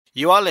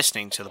You are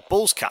listening to the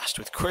Bullscast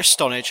with Chris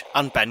Stonage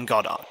and Ben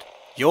Goddard,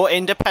 your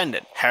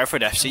independent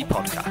Hereford FC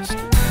podcast.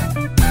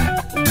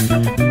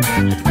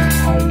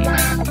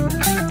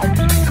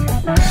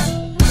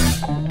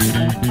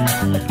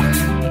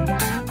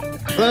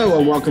 Hello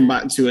and welcome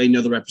back to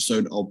another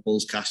episode of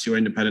Bullscast, your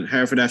independent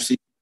Hereford FC,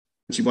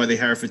 brought to you by the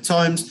Hereford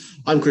Times.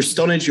 I'm Chris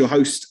Stonage, your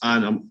host,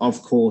 and I'm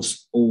of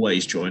course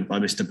always joined by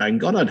Mr. Ben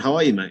Goddard. How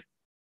are you, mate?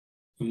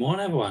 Good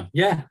morning, everyone.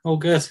 Yeah, all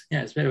good.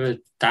 Yeah, it's a bit of a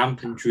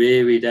damp and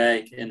dreary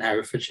day in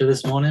Herefordshire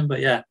this morning, but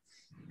yeah,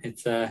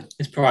 it's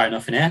bright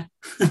enough in here.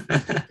 I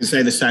can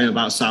say the same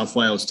about South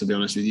Wales, to be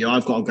honest with you.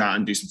 I've got to go out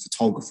and do some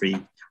photography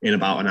in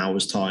about an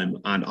hour's time,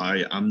 and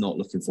I am not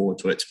looking forward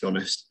to it, to be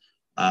honest.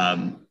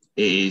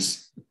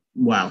 It's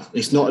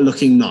not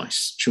looking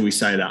nice, shall we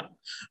say that?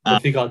 What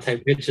have you got to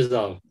take pictures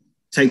of?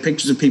 Take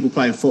pictures of people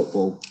playing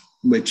football,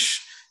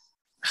 which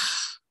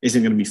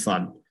isn't going to be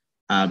fun.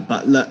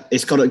 But look,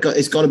 it's got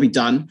to be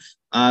done.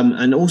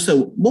 And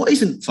also, what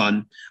isn't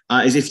fun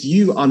is if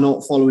you are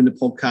not following the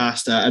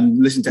podcast and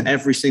listen to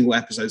every single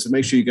episode. So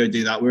make sure you go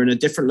do that. We're in a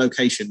different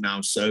location now,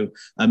 so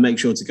make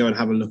sure to go and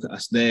have a look at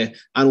us there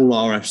and all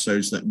our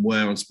episodes that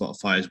were on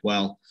Spotify as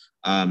well.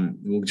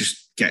 We'll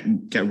just get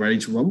ready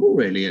to rumble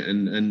really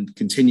and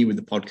continue with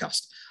the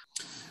podcast.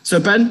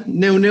 So Ben,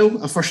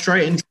 0-0, a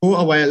frustrating draw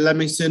away at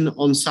Leamington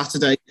on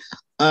Saturday.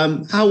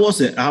 How was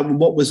it?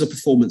 What was the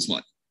performance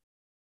like?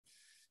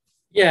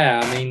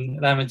 Yeah, I mean,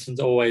 Leamington's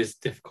always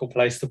a difficult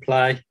place to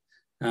play.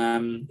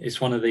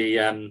 It's one of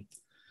the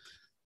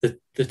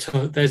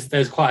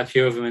there's quite a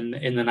few of them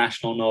in the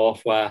National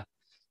North where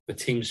the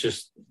teams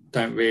just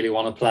don't really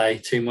want to play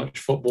too much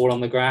football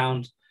on the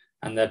ground,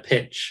 and their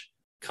pitch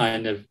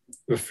kind of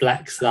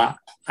reflects that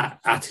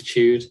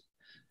attitude.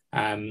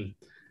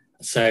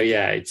 So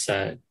yeah,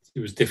 it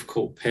was a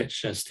difficult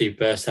pitch. And Steve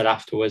Burr said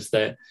afterwards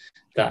that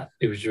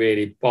it was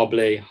really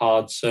bobbly,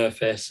 hard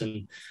surface,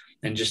 and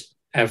just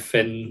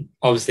everything.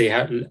 Obviously,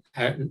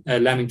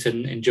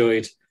 Leamington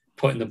enjoyed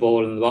putting the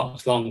ball in the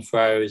box, long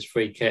throws,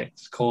 free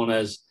kicks,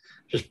 corners,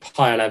 just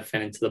pile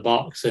everything into the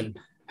box and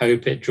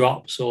hope it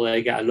drops or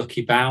they get a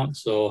lucky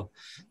bounce, or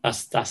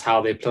that's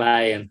how they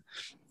play. And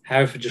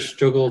Hereford just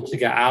struggled to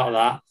get out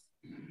of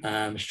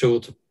that,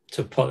 struggled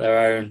to put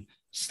their own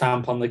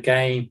stamp on the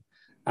game,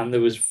 and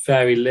there was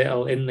very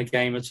little in the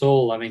game at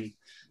all. I mean,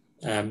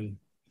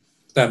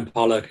 Ben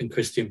Pollock and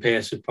Christian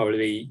Pearce would probably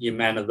be your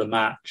men of the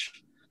match.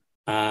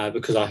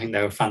 Because I think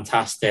they were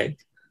fantastic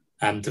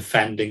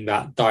defending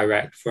that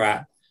direct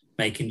threat,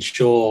 making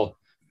sure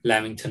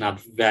Leamington had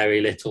very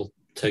little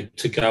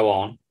to go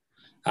on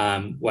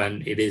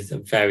when it is a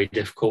very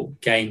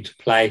difficult game to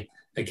play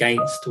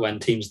against, when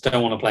teams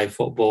don't want to play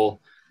football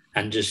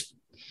and just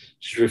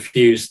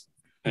refuse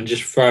and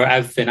just throw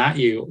everything at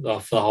you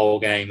for the whole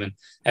game. And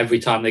every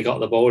time they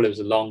got the ball, it was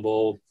a long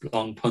ball,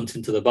 long punt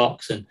into the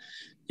box, and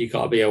you've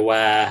got to be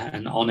aware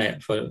and on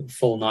it for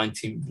full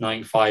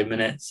 95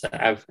 minutes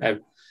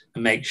and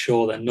make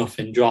sure that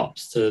nothing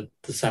drops to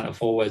the centre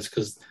forwards,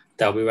 because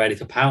they'll be ready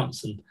to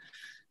pounce. And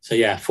so,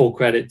 yeah, full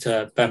credit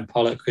to Ben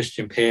Pollock,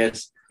 Christian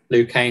Pearce.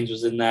 Luke Haynes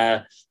was in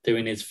there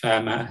doing his fair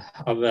amount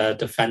of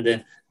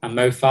defending, and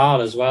Mo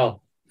Farrell as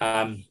well,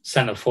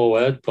 centre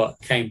forward,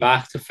 but came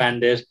back,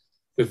 defended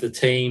with the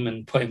team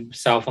and put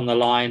himself on the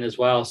line as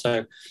well.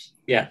 So,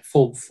 yeah,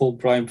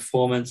 full-blown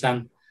performance.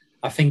 And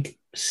I think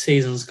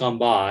seasons gone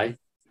by,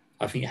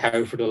 I think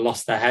Hereford have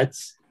lost their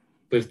heads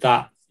with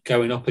that,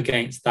 going up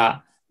against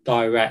that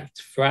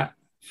direct threat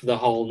for the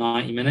whole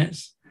 90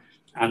 minutes.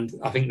 And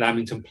I think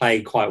Leamington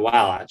played quite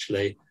well,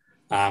 actually,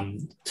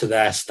 to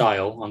their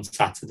style on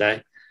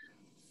Saturday.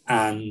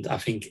 And I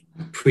think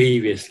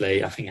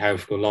previously,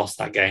 Hereford lost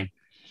that game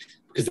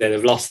because they'd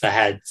have lost their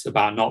heads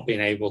about not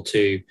being able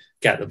to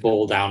get the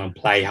ball down and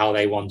play how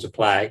they want to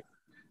play.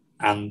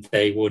 And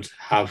they would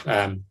have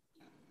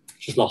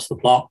just lost the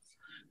plot,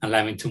 and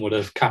Leamington would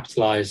have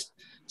capitalised.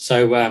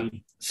 So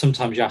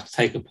sometimes you have to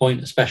take a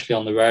point, especially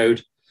on the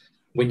road,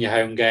 win your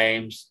home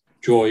games,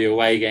 draw your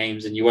away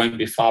games, and you won't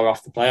be far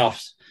off the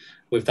playoffs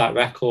with that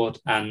record.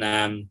 And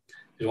it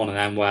was one of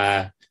them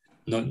where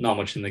not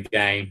much in the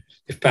game.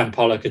 If Ben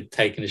Pollock had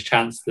taken his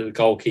chance, the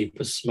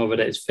goalkeeper smothered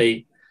at his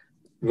feet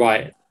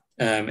right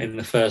in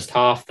the first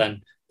half,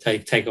 then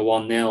take a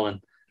 1-0.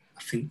 And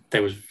I think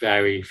there was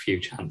very few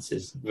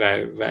chances.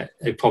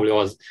 It probably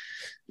was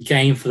a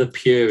game for the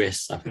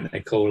purists, I think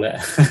they call it.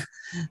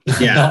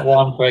 Yeah. Not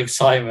one for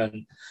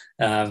excitement.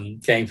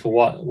 Game for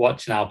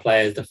watching our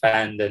players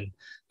defend and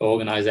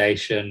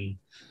organisation.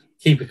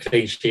 Keep a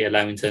clean sheet at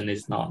Leamington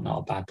is not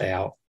a bad day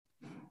out.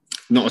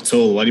 Not at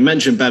all. Well, you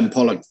mentioned Ben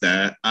Pollock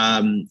there.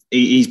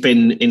 He's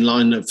been in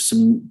line of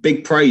some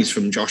big praise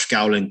from Josh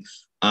Gowling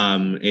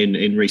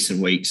in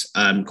recent weeks,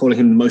 calling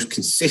him the most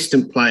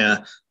consistent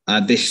player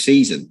this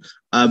season.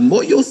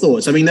 What are your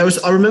thoughts? I mean,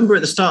 I remember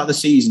at the start of the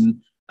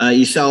season,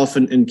 yourself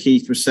and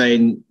Keith were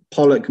saying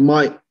Pollock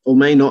might or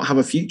may not have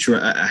a future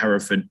at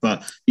Hereford,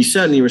 but he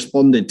certainly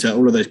responded to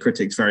all of those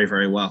critics very,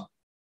 very well.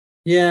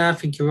 Yeah, I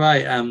think you're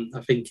right.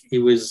 I think he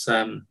was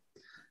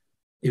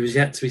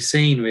yet to be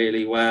seen,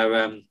 really,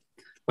 where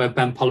where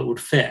Ben Pollock would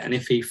fit, and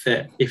if he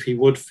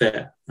would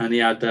fit, and he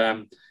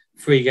had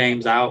 3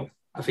 games out.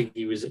 I think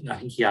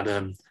he had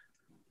a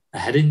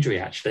head injury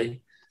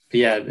actually. But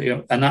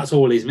yeah, and that's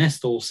all he's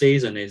missed all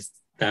season is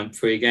them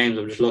 3 games.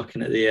 I'm just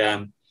looking at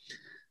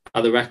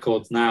the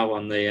records now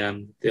on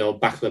the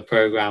old back of the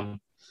program.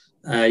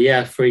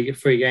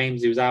 3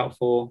 games he was out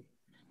for,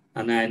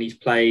 and then he's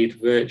played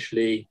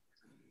virtually,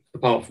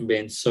 apart from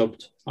being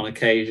subbed on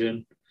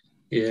occasion.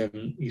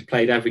 He's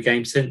played every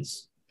game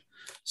since.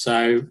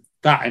 So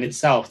that in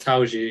itself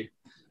tells you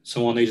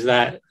someone who's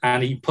there,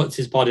 and he puts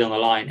his body on the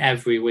line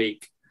every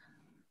week.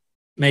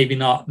 Maybe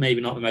not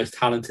the most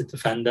talented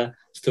defender.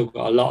 Still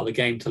got a lot of the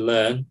game to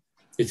learn.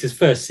 It's his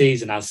first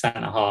season as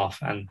centre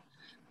half, and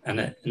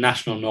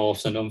National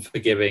North's an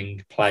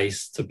unforgiving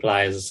place to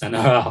play as a centre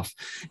half.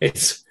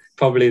 It's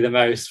probably the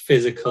most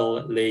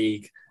physical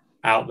league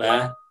out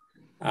there,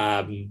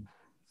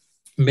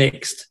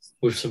 mixed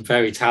with some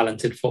very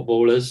talented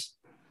footballers,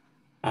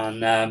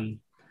 and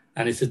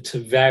it's a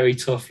very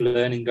tough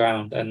learning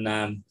ground.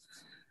 And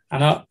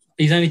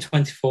he's only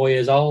 24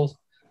 years old.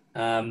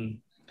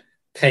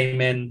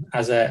 Came in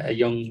as a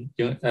young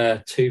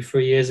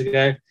 2-3 years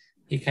ago.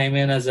 He came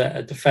in as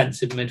a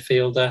defensive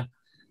midfielder,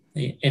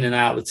 in and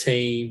out of the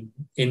team.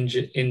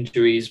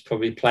 Injuries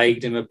probably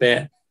plagued him a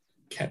bit,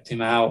 kept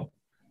him out,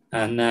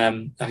 and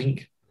I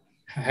think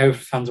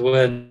Hereford fans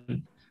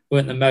weren't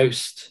the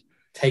most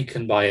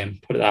taken by him,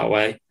 put it that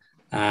way.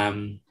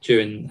 I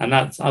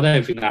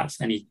don't think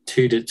that's any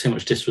too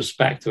much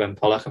disrespect to Ben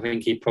Pollock. I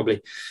think he'd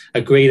probably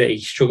agree that he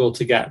struggled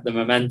to get the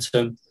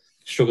momentum,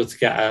 struggled to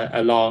get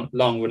a long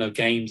run of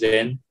games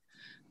in,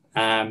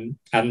 and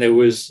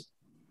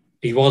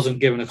he wasn't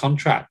given a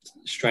contract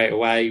straight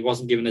away. He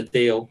wasn't given a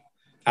deal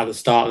at the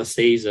start of the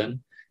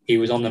season. He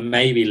was on the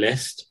maybe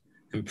list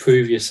and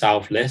prove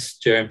yourself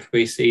list during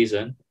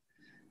pre-season,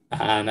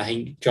 and I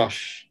think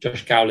Josh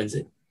Gowling's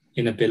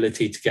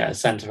inability to get a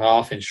centre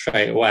half in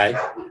straight away,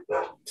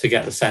 to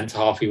get the centre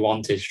half he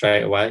wanted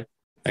straight away,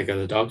 there go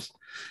the dogs,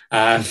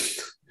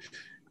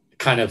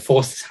 kind of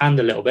forced his hand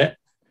a little bit.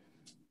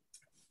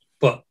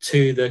 But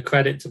to the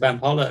credit to Ben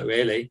Pollock,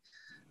 really,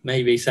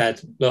 maybe he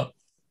said, look,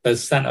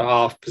 there's a centre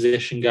half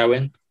position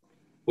going.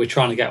 We're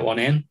trying to get one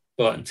in,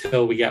 but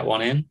until we get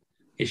one in,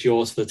 it's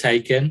yours for the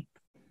taking.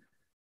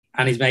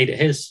 And he's made it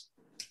his.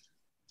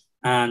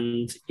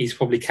 And he's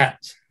probably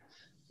kept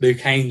Luke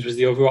Haynes was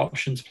the other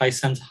option to play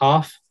centre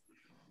half.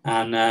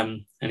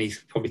 And he's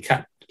probably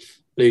kept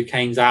Luke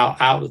Haynes out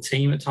of the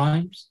team at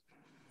times.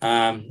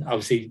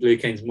 Obviously,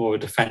 Luke Haynes is more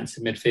of a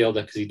defensive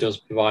midfielder because he does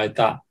provide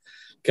that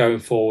going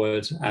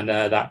forward and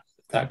that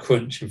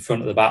crunch in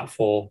front of the back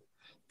four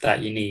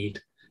that you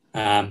need.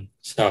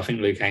 So I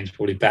think Luke Haynes is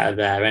probably better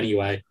there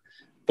anyway.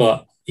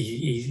 But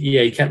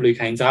he kept Luke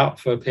Haynes out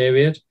for a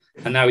period,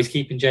 and now he's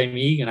keeping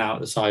Jamie Egan out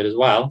at the side as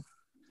well,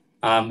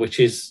 which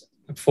is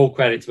full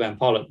credit to Ben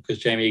Pollock because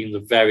Jamie Egan's a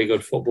very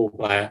good football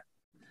player.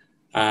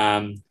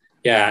 And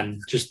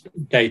just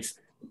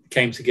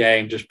game to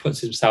game, just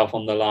puts himself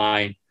on the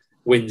line,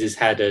 wins his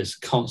headers,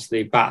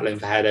 constantly battling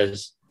for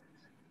headers,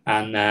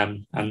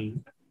 and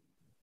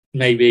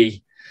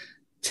maybe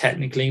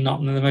technically not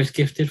the most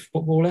gifted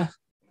footballer,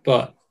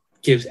 but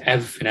gives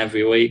everything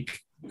every week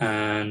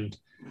and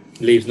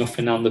leaves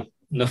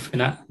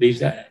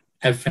leaves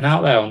everything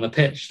out there on the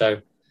pitch.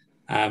 So,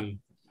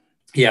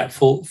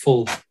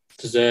 full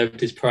deserved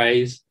his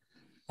praise,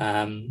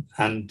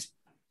 and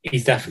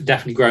he's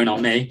definitely grown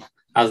on me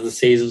as the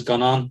season's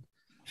gone on.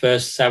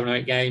 First 7 or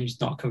 8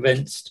 games, not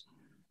convinced,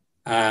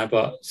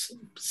 but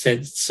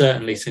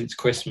since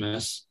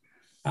Christmas,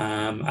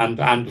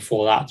 and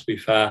before that, to be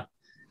fair,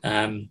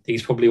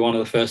 he's probably one of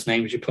the first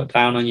names you put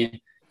down on your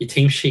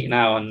team sheet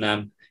now,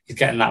 and he's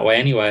getting that way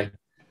anyway.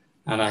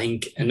 And I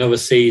think another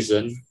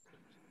season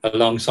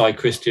alongside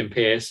Christian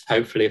Pearce,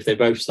 hopefully if they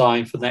both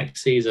sign for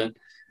next season,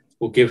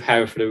 will give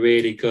Hereford a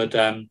really good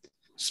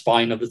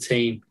spine of the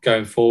team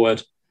going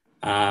forward.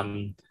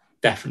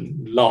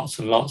 Definitely lots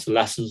and lots of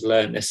lessons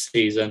learned this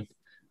season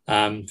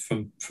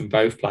from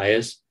both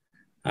players,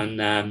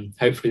 and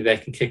hopefully they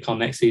can kick on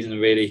next season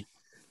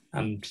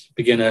and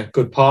begin a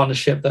good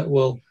partnership that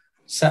will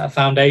set a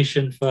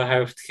foundation for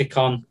Hereford to kick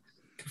on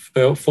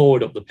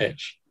forward up the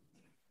pitch.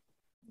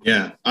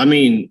 Yeah, I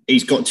mean,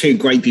 he's got 2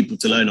 great people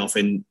to learn off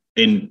in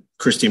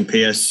Christian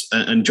Pearce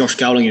and Josh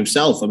Gowling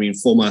himself. I mean,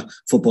 former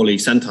Football League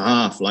centre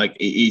half. Like,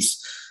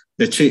 he's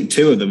the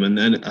two of them, and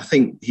then I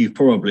think he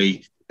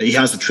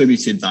has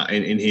attributed that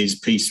in his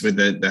piece with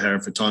the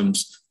Hereford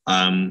Times.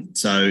 I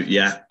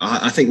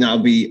think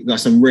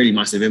that's a really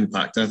massive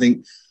impact. I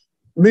think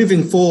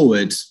moving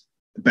forward,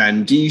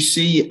 Ben, do you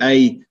see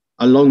a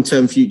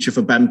long-term future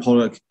for Ben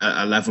Pollock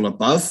at a level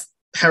above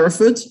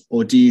Hereford,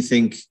 or do you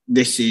think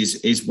this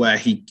is where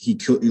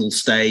he'll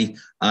stay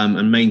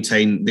and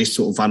maintain this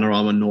sort of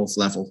Vanarama North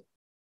level?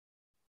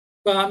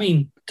 Well, I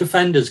mean,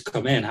 defenders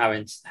come in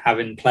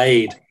having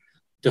played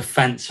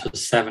defence for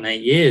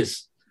 7-8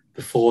 years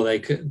before they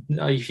could.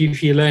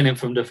 If you're learning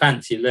from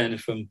defence, you're learning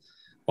from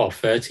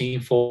 13,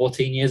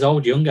 14 years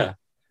old, younger,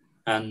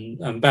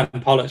 and Ben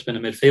Pollock's been a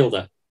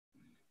midfielder,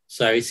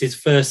 So it's his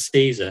first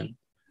season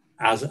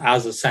as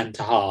a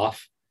centre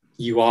half.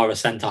 You are a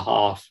centre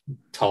half,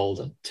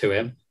 told to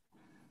him.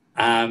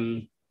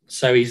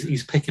 So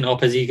he's picking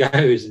up as he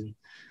goes,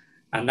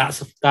 and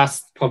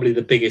that's probably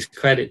the biggest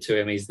credit to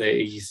him, is that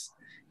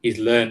he's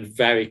learned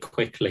very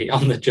quickly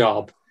on the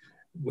job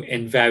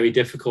in very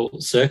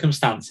difficult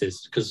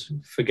circumstances, because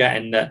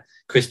forgetting that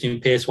Christian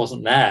Pearce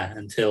wasn't there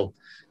until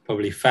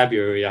probably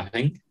February, I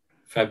think.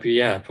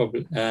 Earlier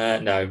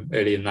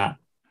than that,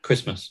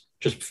 Christmas,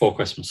 just before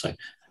Christmas. So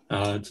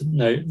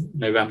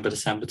November,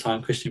 December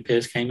time, Christian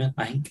Pearce came in,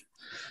 I think.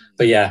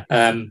 But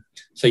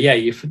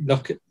you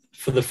look at,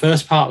 for the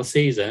first part of the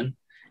season,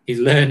 he's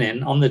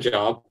learning on the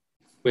job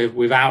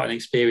without an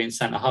experienced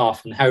centre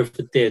half, and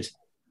Hereford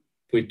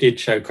did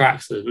show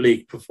cracks. The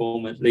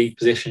league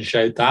position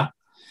showed that,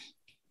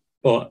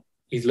 but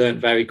he's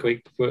learned very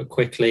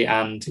quickly,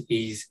 and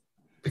he's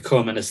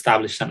become an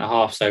established centre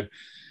half. So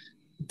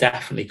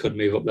definitely could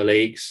move up the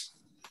leagues.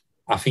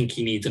 I think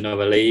he needs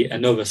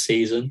another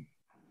season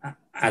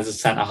as a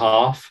centre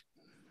half.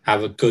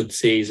 Have a good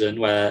season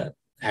where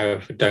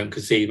Hereford don't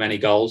concede many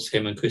goals.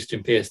 Him and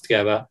Christian Pearce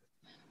together,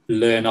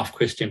 learn off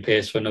Christian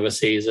Pearce for another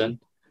season,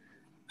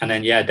 and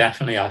then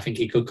definitely I think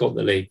he could go up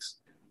the leagues.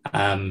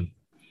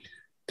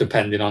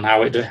 Depending on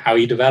how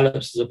he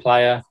develops as a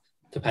player,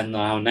 depending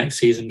on how next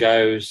season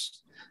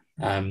goes.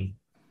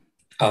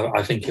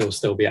 I think he'll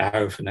still be at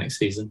Hereford next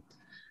season.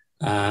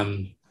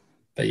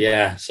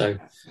 So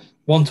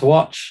one to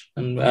watch,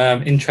 and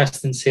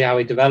interesting to see how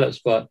he develops.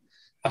 But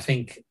I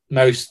think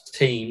most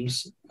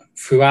teams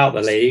throughout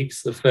the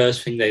leagues, the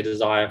first thing they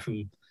desire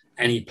from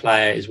any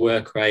player is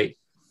work rate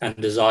and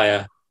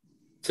desire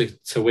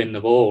to win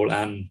the ball.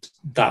 And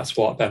that's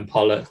what Ben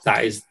Pollock,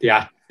 that is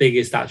the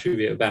biggest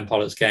attribute of Ben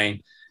Pollock's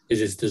game, is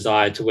his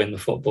desire to win the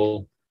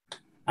football.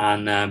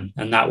 And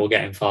that will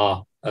get him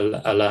far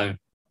alone.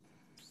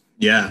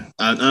 Yeah,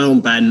 and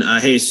on Ben,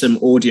 here's some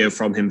audio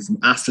from him from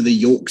after the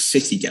York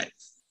City game.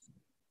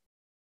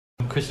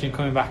 Christian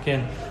coming back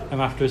in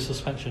after his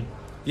suspension.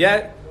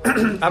 Yeah,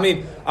 I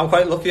mean, I'm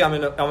quite lucky. I'm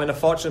in a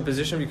fortunate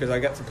position because I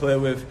get to play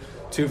with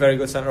two very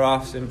good centre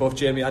halves in both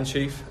Jamie and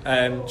Chief.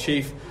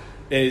 Chief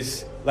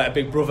is like a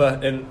big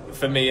brother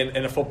for me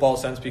in a football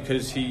sense,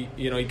 because he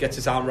gets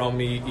his arm around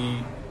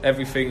me.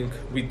 Everything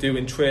we do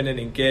in training,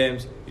 in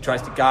games, he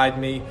tries to guide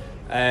me.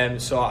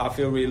 So I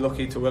feel really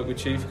lucky to work with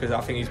Chief, because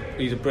I think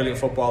he's a brilliant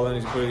footballer and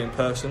he's a brilliant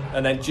person.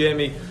 And then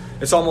Jamie,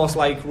 it's almost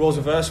like roles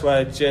reverse,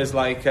 where Jay's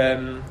like,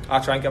 I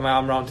try and get my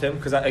arm around him,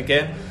 because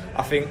again,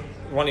 I think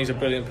he's a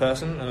brilliant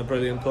person and a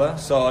brilliant player.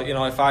 So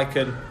if I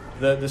can,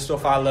 the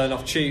stuff I learn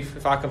off Chief,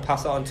 if I can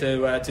pass it on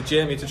to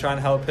Jamie to try and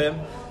help him,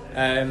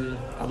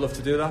 I'd love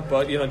to do that.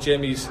 But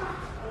Jamie's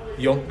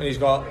young and he's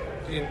got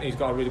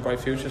a really bright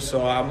future,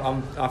 so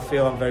I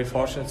feel I'm very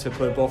fortunate to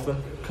play both of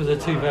them. Because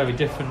they're two very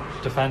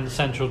different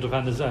central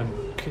defenders.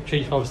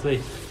 Chief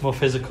obviously more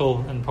physical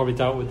and probably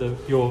dealt with the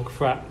York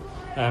threat,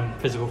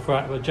 physical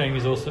threat, but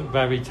Jamie's also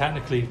very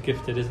technically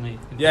gifted, isn't he?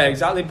 Yeah,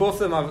 exactly. Both of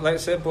them have, like I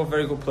said, both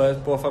very good players.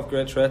 Both have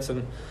great traits,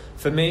 and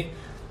for me,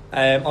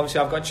 obviously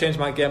I've got to change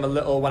my game a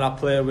little when I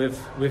play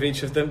with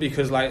each of them,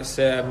 because like I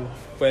say,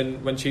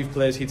 when Chief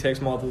plays, he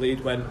takes more of the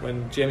lead.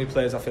 When Jamie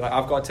plays, I feel like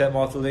I've got to take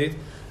more of the lead.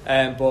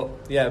 But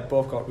yeah,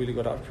 both got really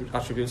good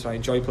attributes. I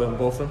enjoy playing with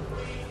both of them.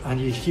 And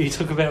you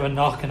took a bit of a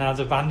knock and had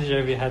a bandage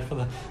over your head for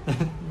the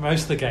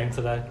most of the game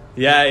today.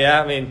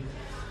 Yeah. I mean,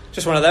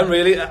 just one of them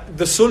really.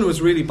 The sun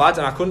was really bad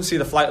and I couldn't see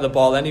the flight of the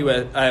ball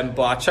anyway.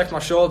 But I checked my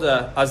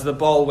shoulder as the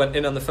ball went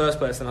in on the first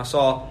place, and I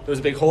saw there was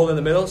a big hole in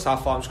the middle. So I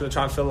thought, I'm just going to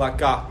try and fill that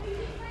gap.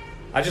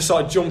 I just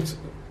sort of jumped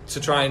to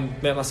try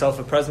and make myself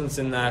a presence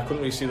in there. I couldn't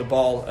really see the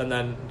ball, and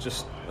then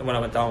just when I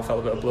went down, I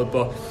felt a bit of blood.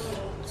 But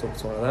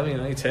it's one of them,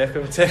 you take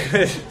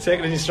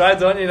it in your stride,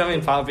 don't you?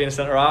 Part of being a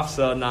centre half,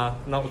 so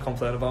not to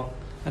complain about.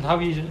 And how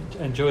have you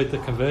enjoyed the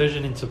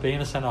conversion into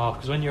being a centre half?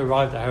 Because when you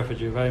arrived at Hereford,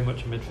 you were very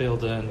much a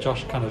midfielder, and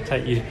Josh kind of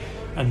take you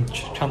and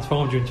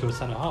transformed you into a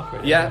centre half.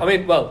 Really. Yeah, I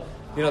mean, well,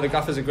 the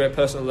gaffer's a great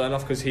person to learn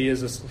off, because he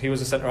was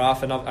a centre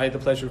half, and I had the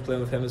pleasure of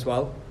playing with him as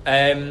well.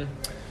 I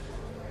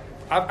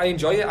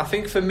enjoy it. I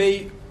think for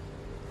me,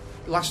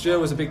 last year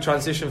was a big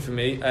transition for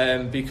me,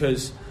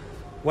 because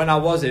when I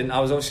was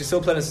obviously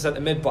still playing as a centre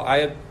mid, but I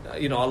had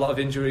a lot of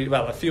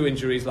a few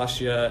injuries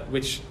last year,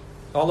 which,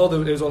 although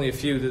there was only a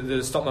few,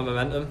 that stopped my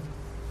momentum.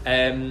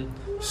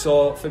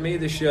 So for me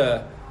this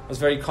year, I was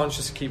very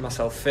conscious to keep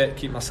myself fit,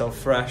 keep myself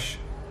fresh,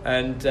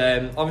 and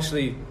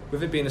obviously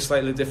with it being a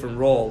slightly different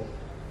role,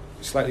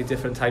 slightly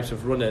different types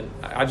of running,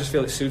 I just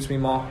feel it suits me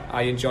more.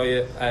 I enjoy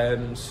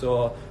it.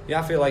 So yeah,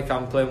 I feel like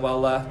I'm playing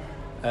well there.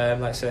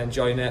 Like I say,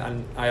 enjoying it,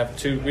 and I have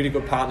two really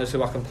good partners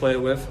who I can play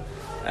with.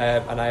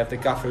 And I have the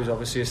gaffer, who's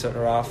obviously a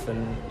centre half,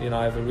 and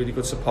I have a really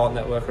good support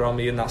network around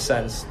me in that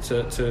sense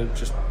to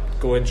just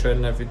go in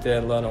training every day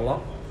and learn a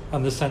lot.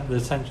 And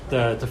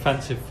the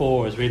defensive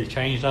four has really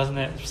changed, hasn't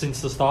it,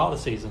 since the start of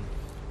the season?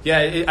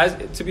 Yeah,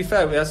 to be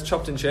fair, it has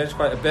chopped and changed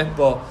quite a bit,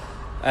 but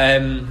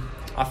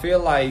I feel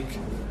like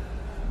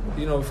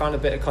we found a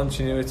bit of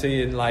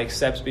continuity, and like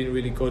Seb's been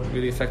really good,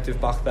 really effective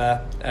back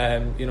there.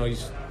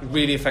 He's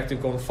really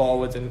effective going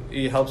forward, and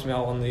he helps me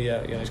out on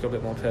the. He's got a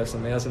bit more pace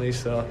than me, hasn't he?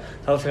 So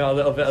helps me out a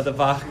little bit at the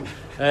back.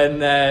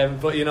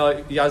 And but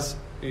he has.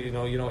 He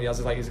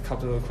has, like, he's a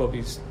captain of the club.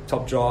 He's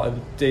top draw.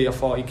 And D, I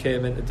thought he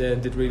came in today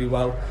and did really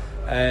well.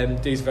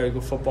 D's a very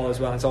good footballer as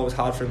well. And it's always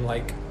hard for him,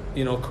 like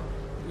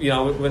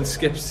when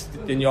Skip's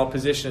in your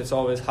position, it's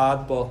always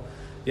hard. But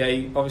yeah,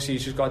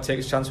 he's just got to take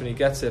his chance when he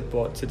gets it.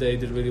 But today he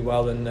did really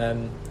well,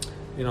 and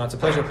it's a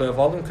pleasure to play with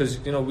all of them, because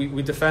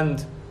we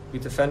defend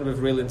with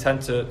real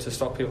intent to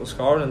stop people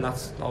scoring, and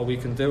that's all we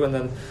can do. And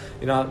then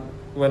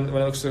when it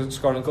looks to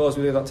scoring goals,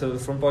 we leave that to the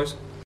front boys.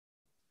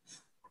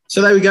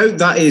 So there we go.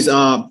 That is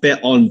our bit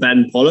on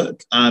Ben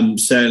Pollock.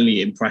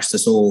 Certainly impressed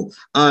us all.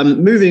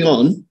 Moving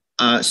on,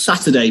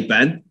 Saturday,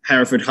 Ben,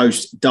 Hereford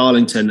host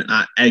Darlington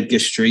at Edgar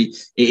Street.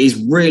 It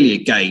is really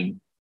a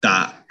game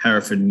that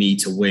Hereford need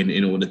to win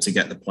in order to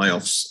get the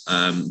playoffs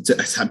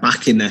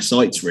back in their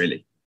sights,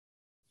 really.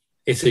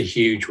 It's a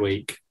huge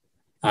week.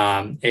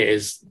 It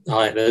is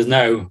like, there's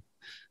no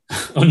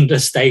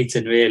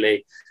understating,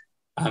 really.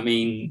 I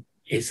mean,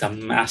 it's a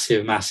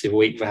massive, massive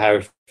week for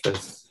Hereford.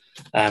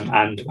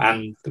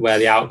 And where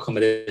the outcome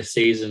of this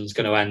season is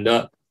going to end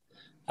up.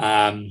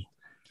 I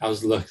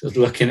was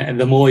looking at,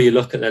 the more you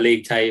look at the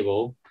league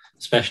table,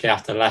 especially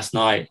after last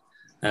night,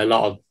 a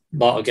lot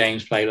of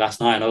games played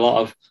last night, and a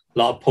lot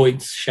of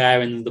points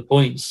sharing the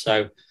points.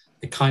 So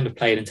it kind of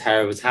played into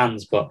Hereford's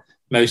hands. But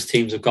most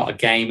teams have got a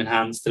game in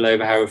hand still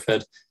over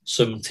Hereford.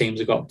 Some teams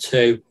have got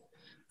two.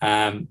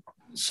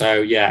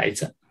 So yeah,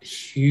 it's a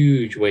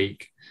huge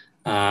week.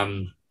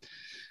 With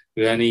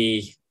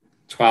only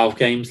 12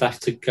 games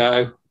left to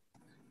go.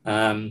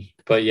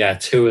 But yeah,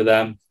 two of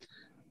them.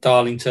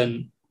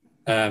 Darlington,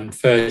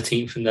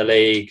 13th in the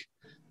league.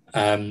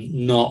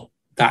 Not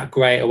that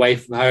great away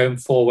from home.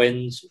 4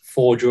 wins,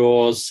 4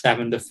 draws,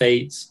 7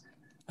 defeats.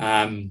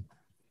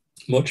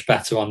 Much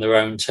better on their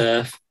own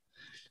turf.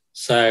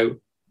 So,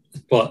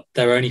 but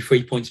they're only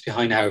 3 points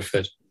behind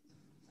Hereford.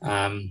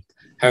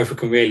 Hereford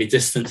can really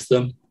distance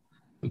them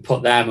and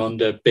put them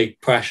under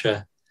big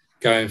pressure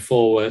going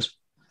forward.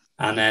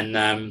 And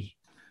then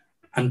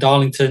and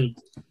Darlington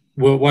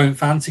won't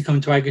fancy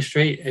coming to Edgar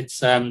Street.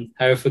 It's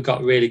Hereford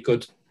got really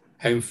good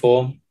home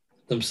form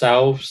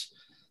themselves.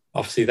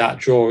 Obviously, that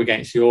draw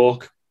against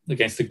York,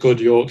 against the good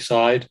York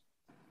side,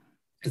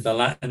 in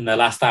their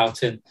last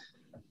outing.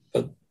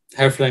 But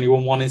Hereford only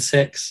won 1 in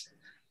 6,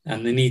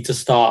 and they need to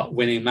start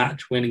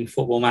winning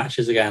football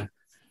matches again.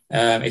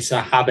 It's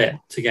a habit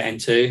to get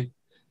into,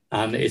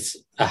 and it's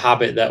a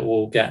habit that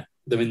will get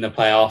them in the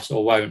playoffs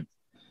or won't.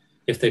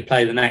 If they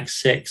play the next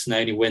 6 and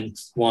only win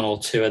 1 or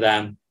 2 of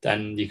them,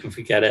 then you can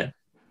forget it.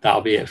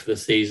 That'll be it for the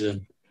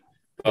season.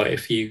 But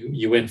if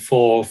you win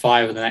 4 or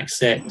 5 of the next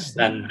 6,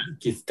 then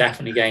it's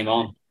definitely game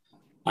on.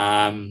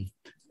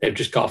 They've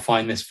just got to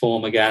find this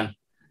form again,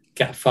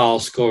 get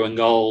Fowles scoring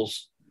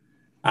goals,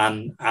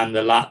 and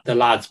the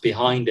lads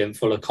behind him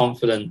full of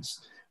confidence.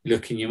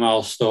 Looking at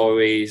Jamal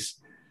Stories,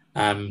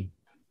 Tom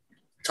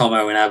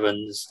Owen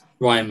Evans,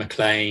 Ryan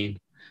McLean,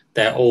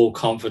 they're all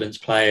confidence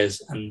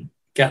players, and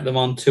get them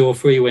on 2 or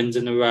 3 wins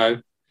in a row,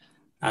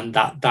 and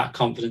that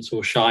confidence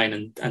will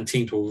shine, and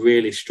teams will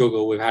really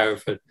struggle with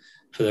Hereford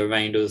for the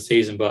remainder of the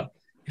season. But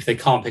if they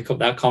can't pick up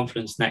that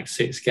confidence next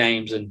 6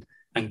 games and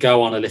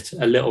go on a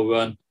little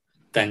run,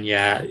 then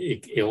yeah,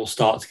 it will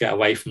start to get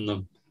away from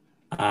them.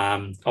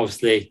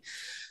 Obviously,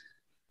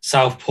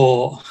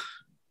 Southport,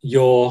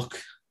 York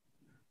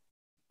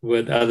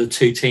were the other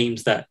 2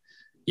 teams that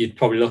you'd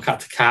probably look at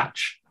to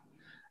catch.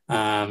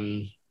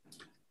 And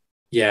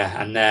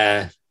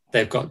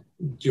they've got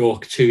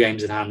York 2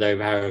 games in hand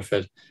over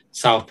Hereford,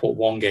 Southport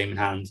 1 game in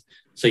hand.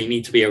 So you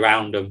need to be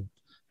around them.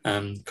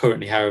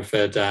 Currently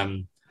Hereford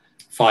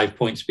 5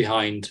 points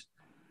behind,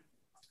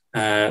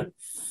 4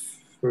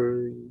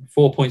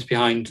 points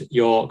behind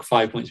York,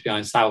 5 points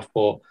behind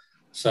Southport.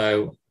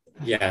 So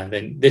yeah,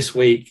 then this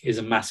week is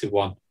a massive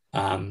one.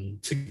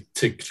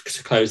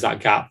 To close that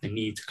gap, they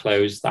need to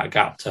close that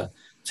gap to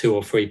 2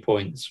 or 3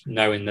 points,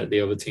 knowing that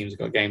the other teams have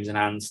got games in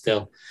hand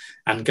still.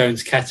 And going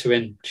to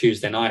Kettering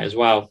Tuesday night as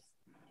well,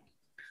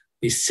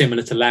 be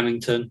similar to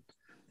Leamington.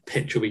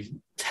 Pitch will be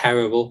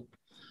terrible.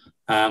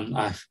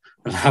 I've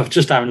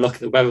just having a look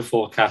at the weather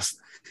forecast.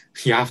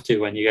 You have to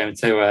when you're going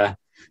to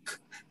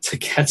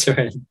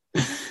Kettering.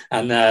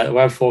 And the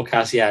weather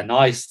forecast, yeah,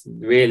 nice,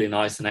 really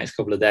nice the next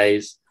couple of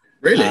days.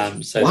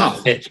 Really? So wow.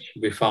 The pitch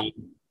will be fun.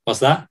 What's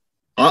that?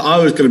 I thought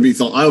you were going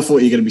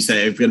to be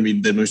saying it's going to be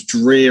the most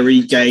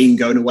dreary game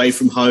going away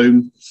from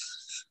home.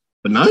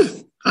 But no,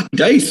 happy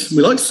days.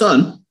 We like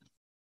sun.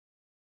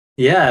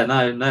 Yeah,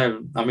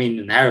 no. I mean,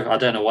 in Hereford, I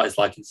don't know what it's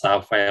like in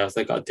South Wales.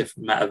 They've got a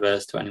different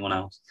metaverse to anyone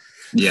else.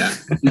 Yeah.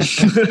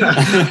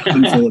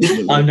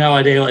 Unfortunately. I have no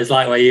idea what it's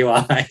like where you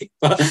are, mate.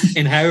 But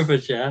in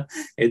Herefordshire,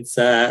 it's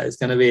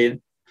going to be,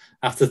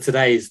 after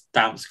today's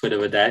damp squid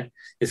of a day,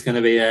 it's going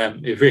to be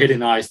really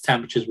nice.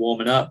 Temperatures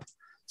warming up.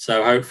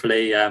 So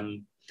hopefully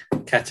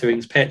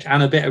Kettering's pitch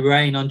and a bit of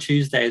rain on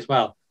Tuesday as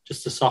well,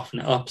 just to soften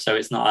it up so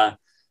it's not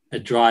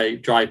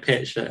dry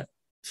pitch that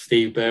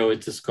Steve Burr was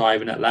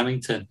describing at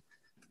Leamington.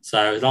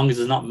 So as long as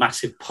there's not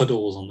massive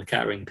puddles on the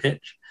Kettering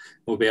pitch,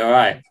 we'll be all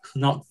right.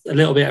 Not a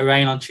little bit of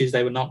rain on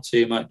Tuesday, but not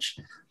too much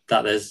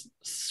that there's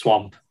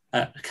swamp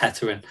at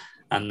Kettering.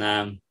 And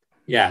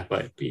but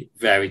it'd be a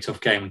very tough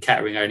game. And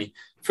Kettering only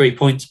 3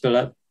 points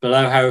below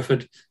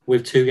Hereford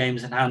with 2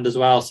 games in hand as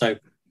well. So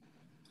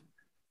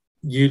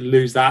you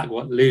lose that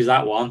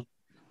one,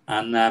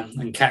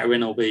 and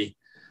Kettering will be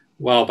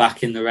well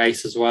back in the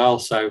race as well.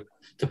 So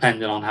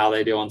depending on how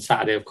they do on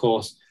Saturday, of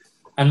course.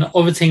 And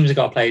other teams have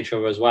got to play each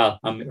other as well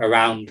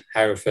around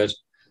Hereford.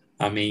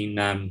 I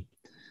mean,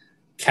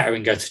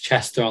 Kettering go to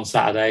Chester on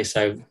Saturday,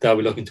 so they'll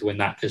be looking to win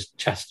that because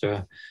Chester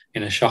are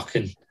in a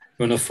shocking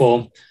run of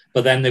form.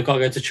 But then they've got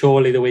to go to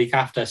Chorley the week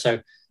after.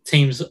 So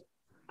teams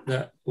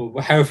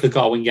Hereford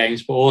got to win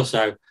games, but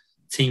also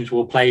teams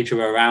will play each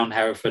other around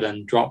Hereford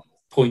and drop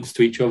points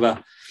to each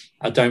other.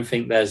 I don't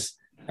think there's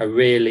a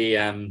really...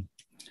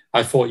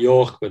 I thought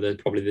York were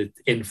probably the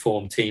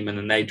informed team, and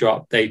then they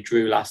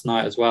drew last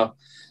night as well.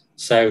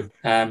 So,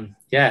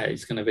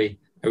 it's going to be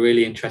a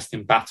really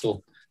interesting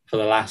battle for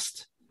the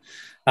last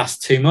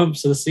 2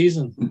 months of the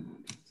season.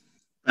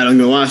 And I'm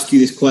going to ask you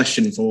this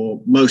question for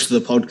most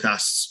of the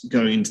podcasts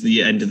going into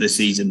the end of the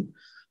season,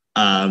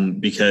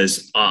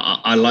 because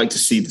I like to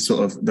see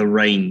the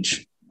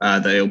range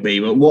that it'll be.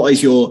 But what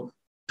is your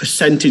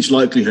percentage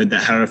likelihood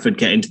that Hereford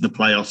get into the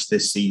playoffs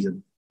this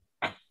season?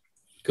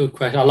 Good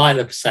question. I like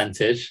the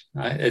percentage.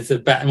 It's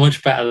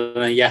much better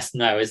than a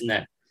yes/no, isn't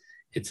it?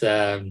 It's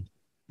I'm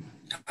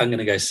going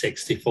to go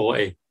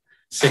 60-40,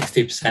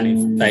 60%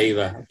 in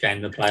favour of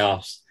getting the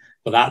playoffs.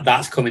 But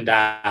that's coming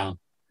down.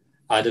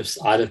 I'd have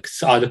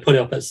put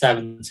it up at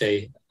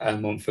 70 a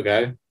month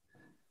ago.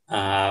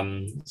 That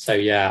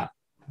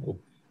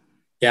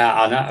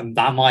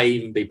might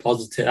even be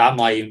positive. That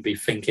might even be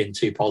thinking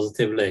too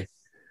positively.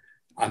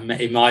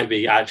 It might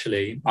be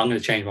actually. I'm going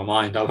to change my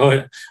mind.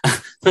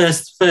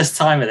 First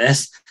time of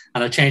this,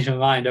 and I've changed my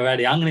mind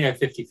already. I'm going to go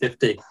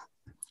 50-50.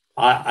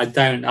 I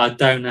don't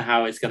know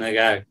how it's going to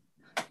go.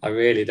 I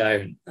really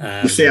don't.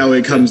 We'll see how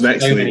it comes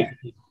next week.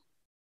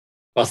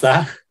 What's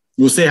that?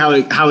 We'll see how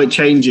it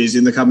changes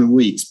in the coming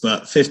weeks.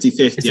 But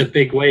 50-50. It's a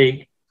big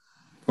week.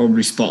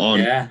 Probably spot on.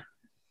 Yeah.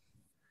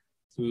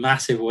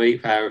 Massive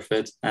week for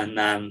Hereford.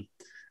 And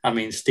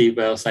Steve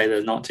Burr will say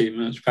there's not too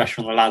much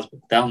pressure on the lads,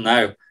 but they'll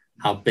know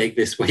how big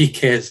this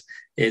week is.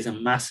 It is a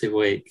massive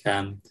week.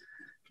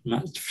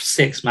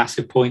 6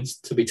 massive points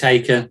to be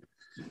taken.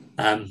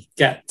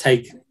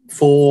 Take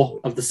 4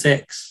 of the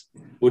 6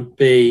 would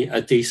be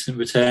a decent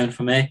return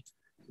for me.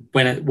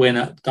 Win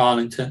at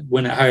Darlington,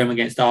 win at home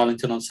against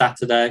Darlington on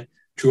Saturday,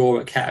 draw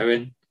at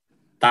Kettering.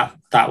 That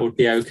would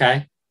be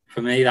okay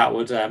for me. That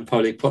would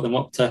probably put them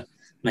up to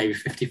maybe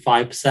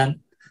 55%.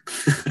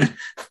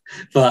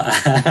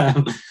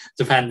 But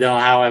depending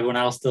on how everyone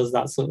else does,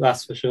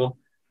 that's for sure.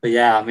 But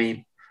yeah,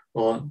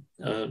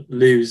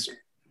 lose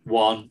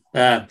one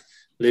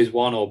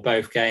or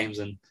both games,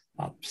 and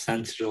that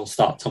percentage will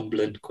start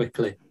tumbling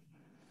quickly.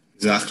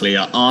 Exactly.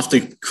 I have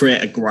to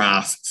create a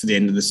graph for the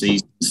end of the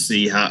season to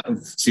see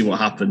what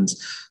happens.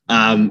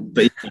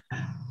 But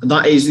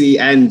that is the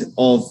end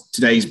of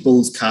today's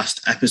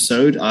Bullscast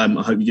episode. I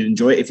hope you did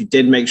enjoy it. If you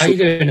did, make sure. How are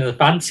you doing in the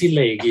fantasy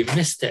league? You've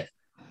missed it.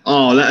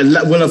 Oh,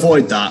 we'll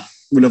avoid that.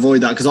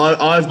 Because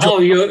I've.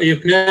 You're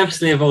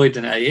purposely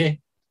avoiding it, are you?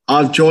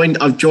 I've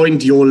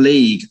joined your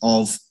league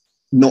of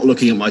not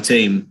looking at my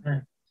team,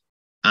 and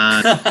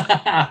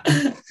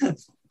I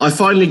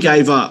finally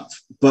gave up.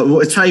 But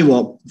I'll tell you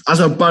what, as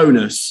a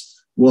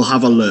bonus, we'll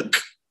have a look.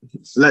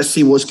 Let's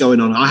see what's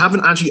going on. I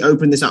haven't actually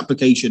opened this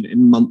application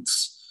in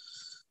months,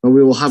 but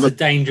we will have a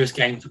dangerous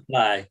game to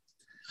play.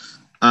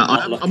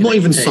 I'm not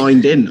even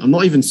signed in. I'm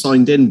not even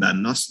signed in,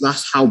 Ben.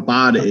 That's how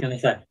bad it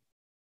is.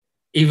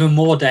 Even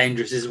more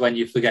dangerous is when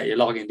you forget your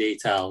login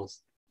details.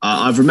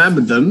 I've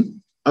remembered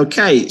them.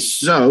 Okay,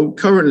 so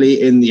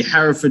currently in the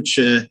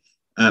Herefordshire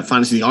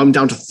Fantasy League, I'm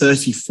down to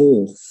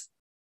 34th.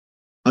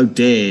 Oh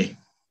dear.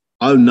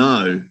 Oh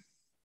no.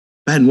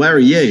 Ben, where are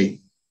you?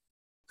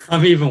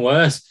 I'm even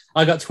worse.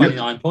 I got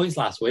 29 points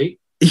last week.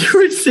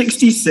 You're at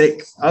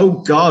 66.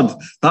 Oh God,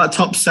 that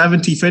top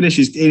 70 finish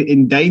is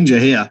in danger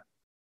here.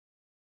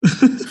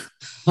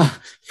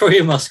 3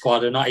 of my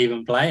squad are not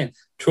even playing.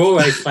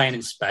 Traore's playing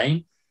in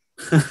Spain.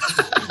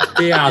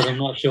 Diaz, I'm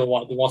not sure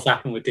what's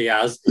happened with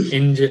Diaz.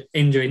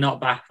 Injury, not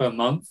back for a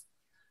month.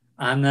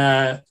 And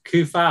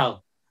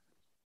Kufal,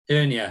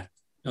 hernia,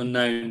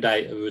 unknown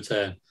date of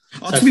return.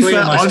 So to be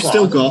fair,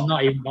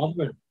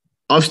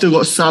 I've still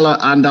got Salah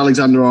and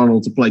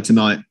Alexander-Arnold to play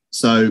tonight.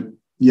 So,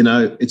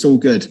 it's all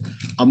good.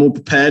 I'm all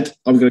prepared.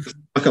 I'm going to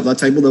back up that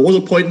table. There was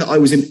a point that I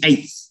was in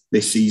 8th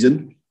this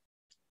season.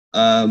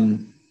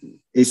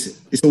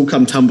 It's all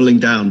come tumbling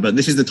down, but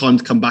this is the time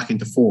to come back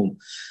into form.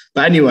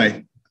 But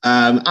anyway,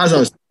 as I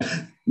was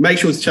saying, make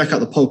sure to check out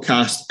the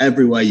podcast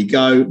everywhere you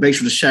go. Make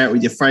sure to share it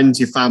with your friends,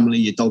 your family,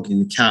 your dog and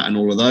your cat and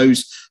all of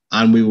those.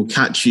 And we will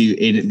catch you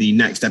in the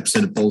next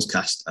episode of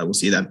Bullscast. We'll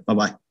see you then.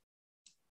 Bye-bye.